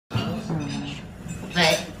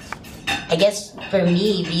I guess for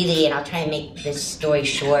me, really, and I'll try and make this story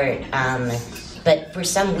short, but for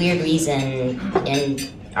some weird reason in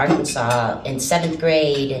Arkansas, in 7th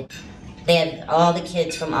grade, they had all the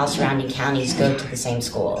kids from all surrounding counties go to the same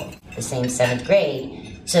school, the same 7th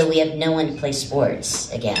grade. So we have no one to play sports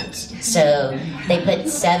against. So they put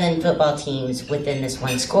 7 football teams within this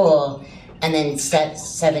one school, and then set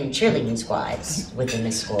 7 cheerleading squads within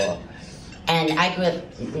this school. And I grew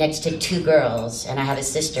up next to 2 girls, and I have a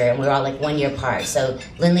sister, and we were all like 1 year apart. So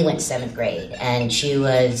Lindley went to 7th grade, and she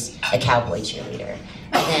was a cowboy cheerleader.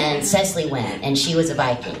 And then Cecily went, and she was a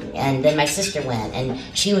Viking. And then my sister went, and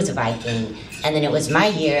she was a Viking. And then it was my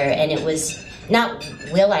year, and it was not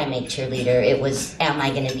will I make cheerleader, it was am I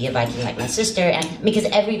going to be a Viking like my sister? And because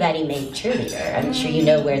everybody made cheerleader. I'm sure you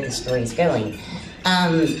know where the story's going.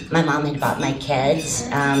 My mom had bought my kids, you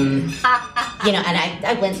know, and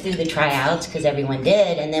I went through the tryouts because everyone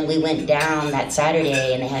did, and then we went down that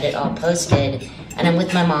Saturday and they had it all posted, and I'm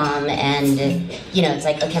with my mom, and, you know, it's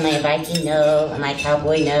like, okay, am I a Viking? No. Am I a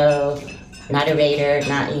cowboy? No. Not a Raider?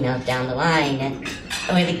 Not, you know, down the line. And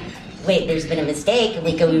we're like, wait, there's been a mistake, and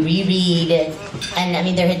we go reread, and I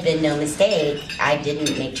mean, there had been no mistake. I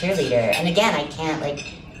didn't make cheerleader, and again, I can't, like,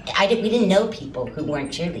 we didn't know people who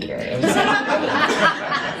weren't cheerleader in 7th grade.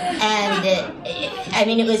 And I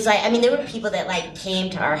mean, it was like, I mean, there were people that like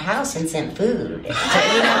came to our house and sent food. So,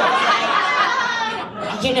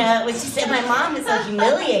 you know, it was just that my mom was so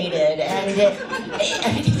humiliated, and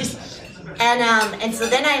so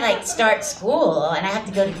then I like start school, and I have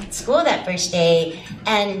to go to school that first day,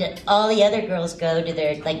 and all the other girls go to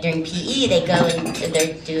their, like during PE, they go and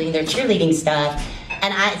they're doing their cheerleading stuff,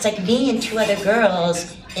 and it's like me and 2 other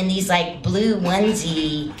girls in these like blue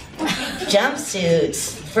onesie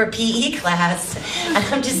jumpsuits for PE class, and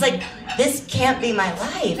I'm just like, this can't be my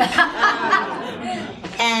life.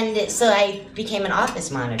 And so I became an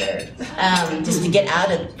office monitor, just to get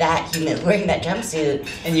out of that wearing that jumpsuit.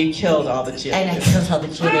 And you killed all the cheerleaders. And I killed all the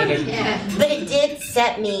cheerleaders. But it did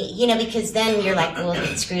set me, you know, because then you're like, well,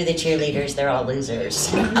 screw the cheerleaders, they're all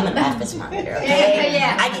losers. I'm an office monitor, okay?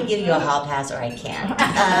 I can give you a hall pass or I can't.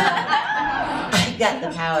 I've got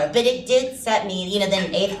the power. But it did set me, you know,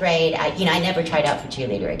 then 8th grade, I never tried out for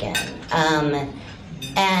cheerleader again.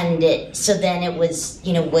 And so then it was,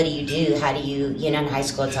 you know, what do you do? How do you, you know, in high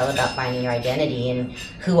school it's all about finding your identity and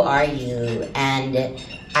who are you? And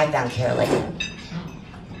I found Carolyn.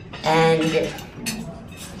 And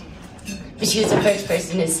she was the first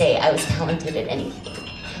person to say I was talented at anything.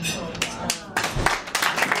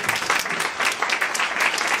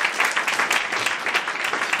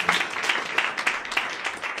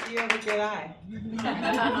 You have a good eye.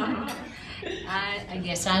 I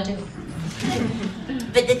guess I do.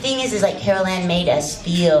 But the thing is like Carol Ann made us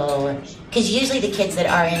feel, because usually the kids that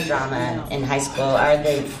are in drama in high school are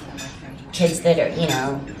the kids that are, you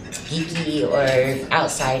know, geeky or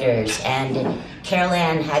outsiders, and Carol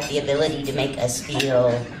Ann had the ability to make us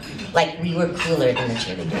feel like we were cooler than the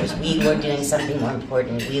cheerleaders. We were doing something more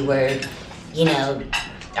important. We were, you know,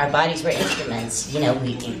 our bodies were instruments. You know,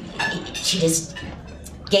 she just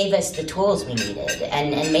gave us the tools we needed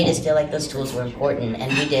and made us feel like those tools were important.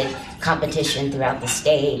 And we did competition throughout the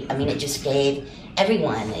state. I mean, it just gave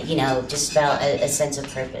everyone, you know, just felt a sense of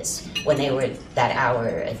purpose when they were that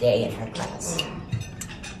hour a day in her class.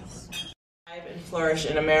 And flourish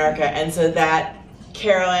in America, and so that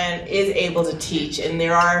Carol Ann is able to teach, and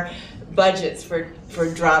there are budgets for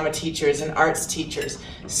drama teachers and arts teachers.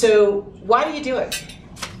 So why do you do it?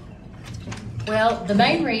 Well, the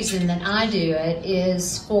main reason that I do it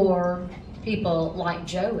is for people like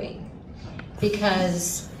Joey,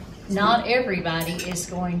 because not everybody is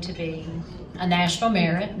going to be a national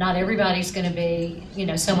merit. Not everybody's going to be, you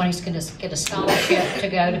know, someone who's going to get a scholarship to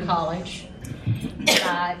go to college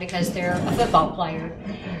because they're a football player.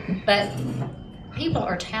 But people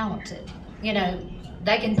are talented. You know,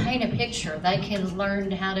 they can paint a picture. They can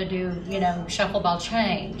learn how to do, you know, shuffle ball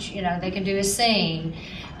change. You know, they can do a sing.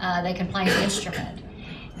 They can play an instrument.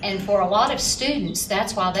 And for a lot of students,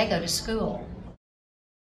 that's why they go to school.